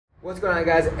What's going on,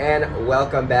 guys, and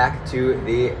welcome back to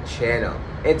the channel.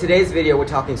 In today's video we're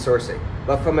talking sourcing,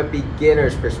 but from a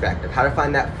beginner's perspective, how to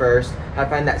find that first, how to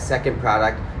find that second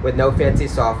product with no fancy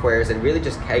softwares and really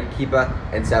just keep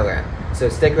and sell around. So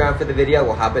stick around for the video.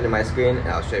 We'll hop into my screen and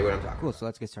I'll show you what I'm talking about. Cool, so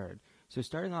let's get started. So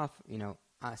starting off,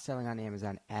 selling on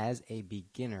Amazon as a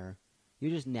beginner,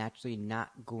 you're just naturally not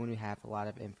going to have a lot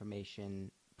of information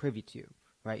privy to,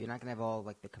 right? You're not going to have all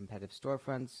like the competitive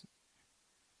storefronts.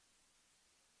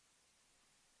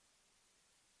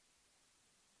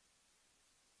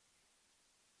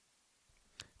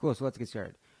 Cool, so let's get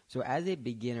started. So as a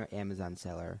beginner Amazon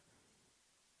seller,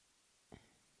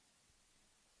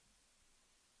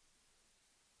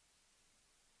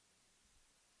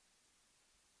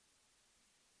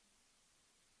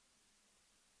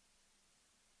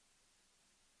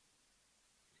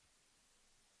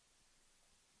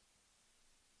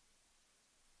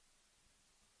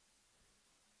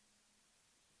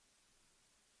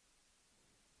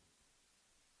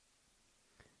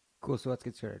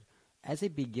 As a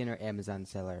beginner Amazon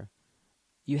seller,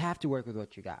 you have to work with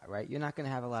what you got, right? You're not going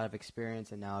to have a lot of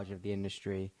experience and knowledge of the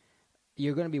industry.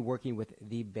 You're going to be working with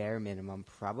the bare minimum,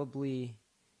 probably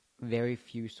very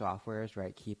few softwares,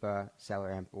 right? Keepa,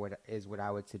 SellerAmp is what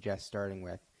I would suggest starting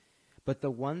with. But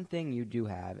the one thing you do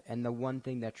have, and the one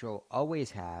thing that you'll always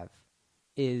have,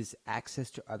 is access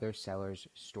to other sellers'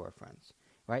 storefronts,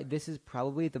 right? This is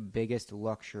probably the biggest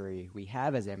luxury we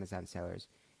have as Amazon sellers,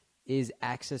 is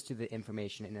access to the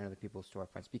information in other people's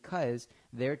storefronts, because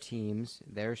their teams,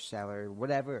 their seller,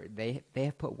 whatever, they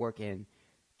have put work in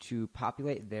to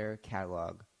populate their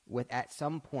catalog with, at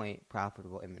some point,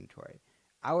 profitable inventory.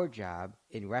 Our job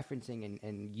in referencing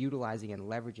and utilizing and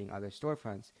leveraging other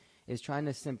storefronts is trying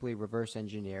to simply reverse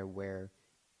engineer where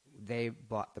they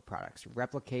bought the products.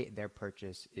 Replicate their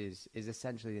purchase is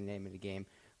essentially the name of the game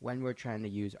when we're trying to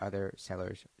use other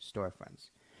sellers'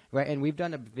 storefronts. Right, and we've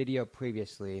done a video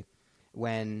previously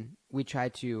when we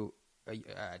tried to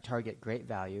target Great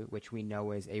Value, which we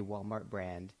know is a Walmart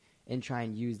brand, and try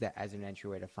and use that as an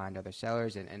entryway to find other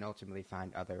sellers and ultimately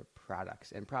find other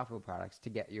products and profitable products to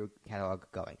get your catalog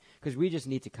going. Because we just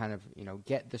need to kind of,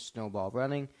 get the snowball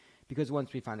running, because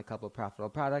once we find a couple of profitable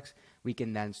products, we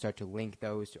can then start to link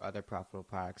those to other profitable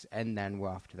products, and then we're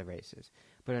off to the races.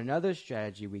 But another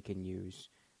strategy we can use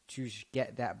to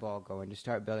get that ball going, to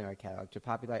start building our catalog, to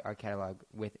populate our catalog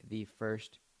with the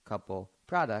first couple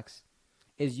products,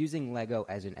 is using Lego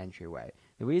as an entryway.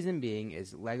 The reason being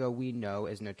is Lego, we know,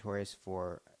 is notorious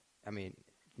for,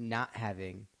 not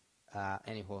having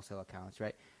any wholesale accounts,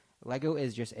 right? Lego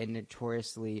is just a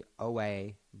notoriously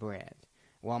OA brand.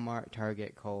 Walmart,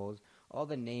 Target, Kohl's, all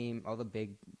the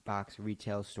big box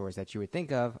retail stores that you would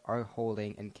think of are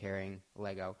holding and carrying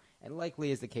Lego, and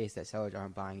likely is the case that sellers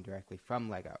aren't buying directly from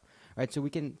Lego, right? So we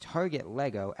can target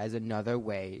Lego as another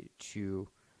way to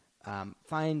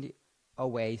find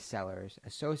away sellers,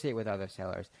 associate with other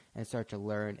sellers, and start to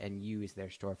learn and use their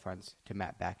storefronts to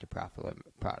map back to profitable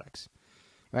products,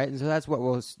 right? And so that's what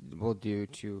we'll do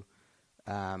to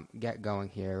get going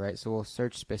here, right? So we'll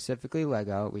search specifically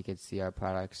Lego. We could see our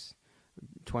products,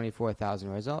 24,000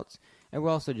 results, and we're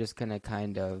also just going to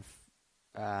kind of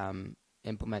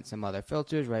implement some other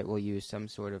filters, right? We'll use some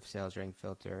sort of sales ring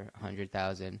filter,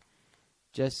 100,000,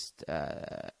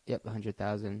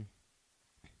 100,000.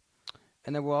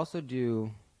 And then we'll also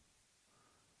do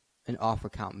an offer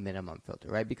count minimum filter,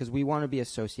 right? Because we want to be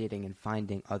associating and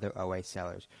finding other OA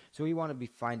sellers. So we want to be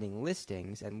finding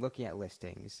listings and looking at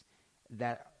listings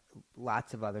that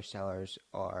lots of other sellers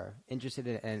are interested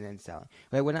in and selling,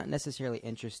 right? We're not necessarily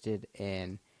interested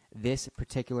in this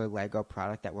particular Lego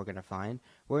product that we're going to find.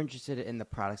 We're interested in the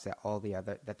products that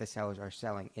that the sellers are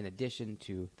selling in addition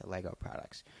to the Lego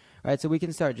products. All right, so we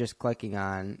can start just clicking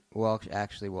on, we'll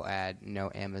add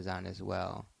no Amazon as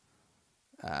well.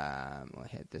 We'll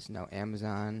hit this no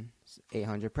Amazon,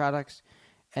 800 products.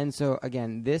 And so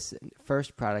again, this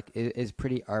first product is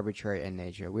pretty arbitrary in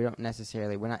nature. We're not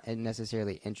necessarily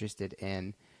interested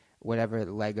in whatever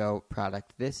Lego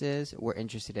product this is. We're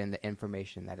interested in the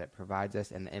information that it provides us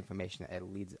and the information that it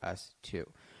leads us to. All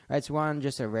right, so we're on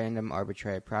just a random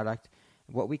arbitrary product.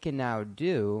 What we can now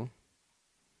do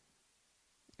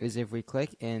is, if we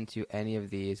click into any of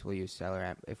these, we'll use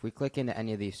SellerAmp. If we click into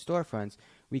any of these storefronts,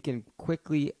 we can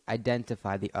quickly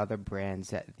identify the other brands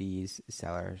that these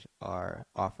sellers are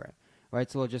offering.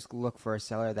 Right, so we'll just look for a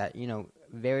seller that,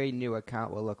 very new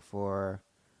account. We'll look for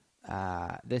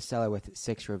this seller with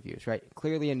 6 reviews, right?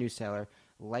 Clearly a new seller.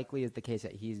 Likely is the case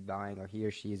that he's buying, or he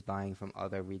or she is buying, from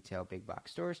other retail big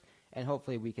box stores, and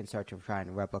hopefully we can start to try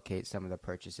and replicate some of the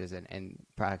purchases and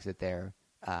products that they're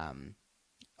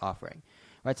offering.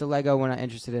 Right, so Lego, we're not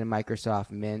interested in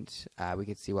Microsoft Mint. We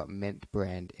can see what Mint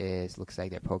brand is. Looks like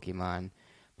they're Pokemon.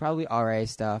 Probably RA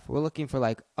stuff. We're looking for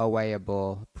like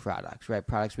awayable products, right?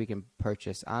 Products we can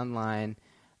purchase online,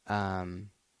 and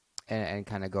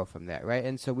kind of go from there, right?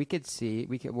 And so we could see,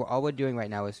 all we're doing right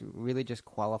now is really just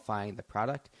qualifying the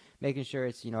product, making sure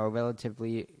it's, a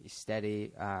relatively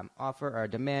steady offer or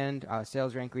demand,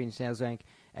 sales rank, green sales rank,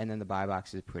 and then the buy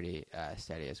box is pretty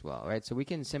steady as well, right? So we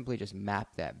can simply just map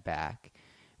that back.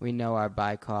 We know our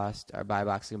buy box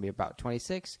is going to be about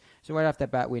 26. So right off the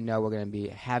bat, we know we're going to be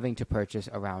having to purchase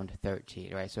around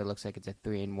 13, right? So it looks like it's a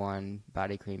 3-in-1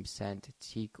 body cream scent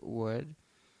teak wood.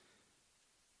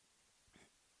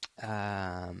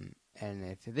 And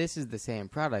if this is the same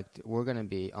product, we're going to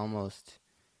be almost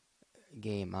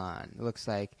game on. It looks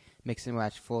like mix and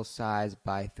match full size,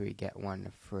 buy 3, get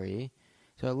 1 free.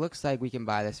 So it looks like we can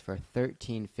buy this for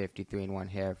 $13.50, 3-in-1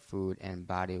 hair, food, and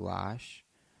body wash.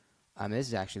 This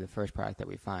is actually the first product that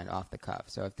we find off the cuff.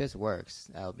 So if this works,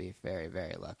 that'll be very,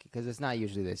 very lucky because it's not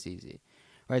usually this easy.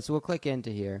 All right, so we'll click into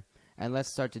here. And let's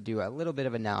start to do a little bit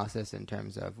of analysis in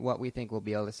terms of what we think we'll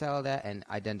be able to sell at and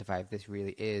identify if this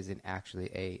really is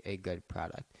actually a good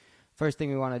product. First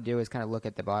thing we want to do is kind of look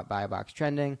at the buy box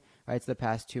trending. Right, it's the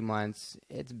past 2 months.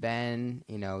 It's been,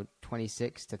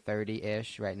 26 to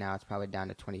 30-ish. Right now it's probably down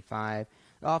to 25.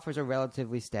 The offers are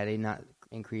relatively steady, not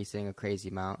increasing a crazy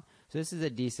amount. So this is a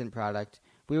decent product.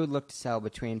 We would look to sell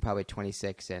between probably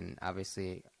 26 and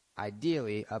obviously,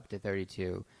 ideally, up to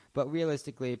 32. But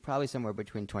realistically, probably somewhere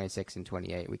between 26 and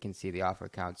 28. We can see the offer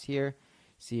counts here,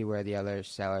 see where the other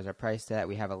sellers are priced at.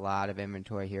 We have a lot of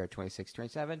inventory here at 26,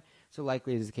 27. So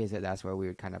likely is the case that that's where we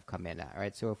would kind of come in at,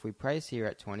 right? So if we price here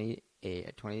at 28,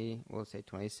 at 20, we'll say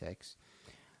 26.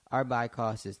 Our buy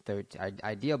cost is 13. Our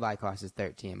ideal buy cost is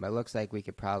 13, but it looks like we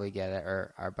could probably get it,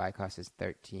 or our buy cost is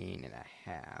 13 and a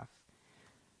half.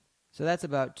 So that's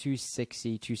about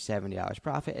 $260, $270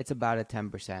 profit. It's about a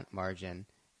 10% margin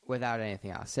without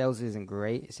anything else. Sales isn't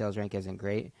great. Sales rank isn't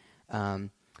great. But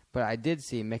I did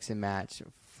see mix and match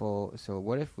full. So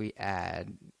what if we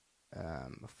add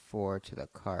 4 to the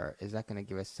cart? Is that going to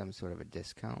give us some sort of a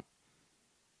discount?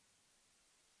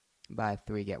 Buy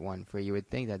 3, get 1 free. You would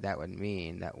think that would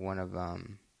mean that one of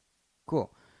them.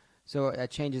 Cool. So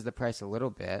it changes the price a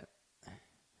little bit.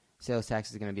 Sales tax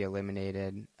is going to be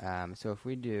eliminated. So if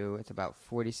we do, it's about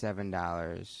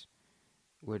 $47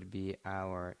 would be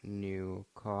our new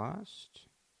cost,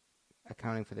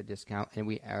 accounting for the discount. And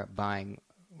we are buying,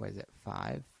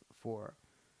 4.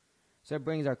 So it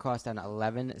brings our cost down to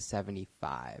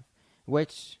 $11.75,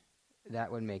 which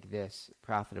that would make this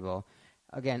profitable.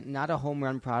 Again, not a home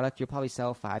run product. You'll probably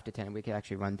sell 5 to 10. We could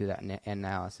actually run through that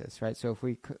analysis, right? So if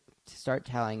we start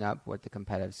tallying up what the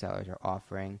competitive sellers are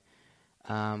offering,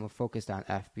 we're focused on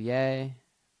FBA,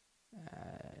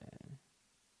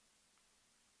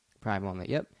 prime only.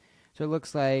 Yep. So it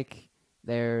looks like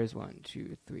there's 1,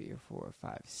 2, 3, 4,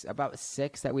 5, about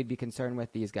 6 that we'd be concerned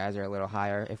with. These guys are a little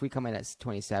higher. If we come in at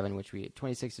 27,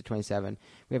 26 to 27,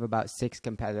 we have about 6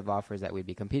 competitive offers that we'd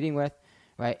be competing with,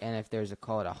 right? And if there's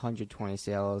call it 120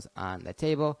 sales on the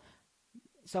table,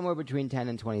 somewhere between 10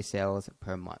 and 20 sales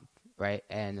per month, right?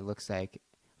 And it looks like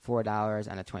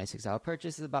 $4 on a $26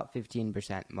 purchase is about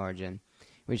 15% margin.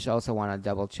 We just also want to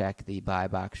double check the buy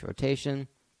box rotation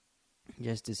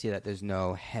just to see that there's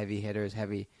no heavy hitters,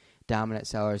 heavy dominant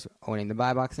sellers owning the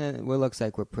buy box. And it looks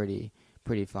like we're pretty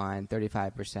fine.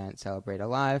 35% celebrate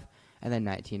alive, and then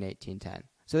 19, 18, 10.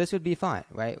 So this would be fine,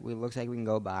 right? It looks like we can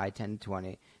go buy 10 to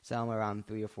 20, sell them around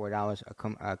 $3 or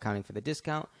 $4, accounting for the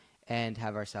discount, and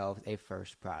have ourselves a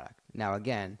first product. Now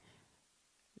again,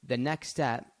 the next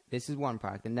step, this is one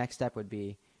product. The next step would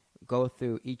be go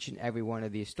through each and every one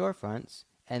of these storefronts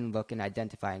and look and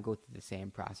identify and go through the same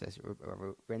process,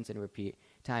 rinse and repeat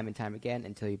time and time again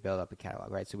until you build up a catalog,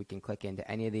 right? So we can click into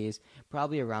any of these,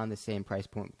 probably around the same price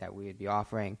point that we would be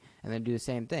offering, and then do the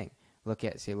same thing. Look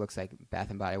at, see, it looks like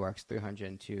Bath & Body Works,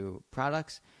 302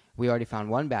 products. We already found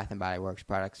one Bath & Body Works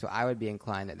product, so I would be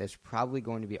inclined that there's probably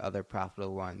going to be other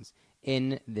profitable ones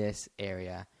in this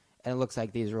area. And it looks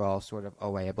like these are all sort of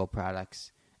awayable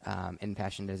products in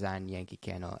fashion design, Yankee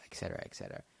Candle, et cetera, et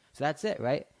cetera. So that's it,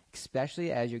 right?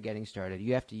 Especially as you're getting started,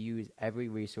 you have to use every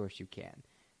resource you can.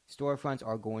 Storefronts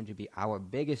are going to be our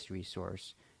biggest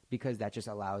resource because that just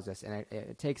allows us, and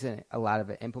it takes a lot of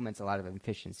it, implements a lot of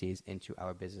efficiencies into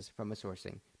our business from a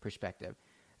sourcing perspective.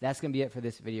 That's going to be it for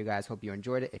this video, guys. Hope you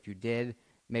enjoyed it. If you did,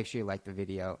 make sure you like the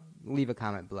video, leave a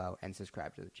comment below, and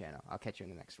subscribe to the channel. I'll catch you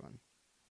in the next one.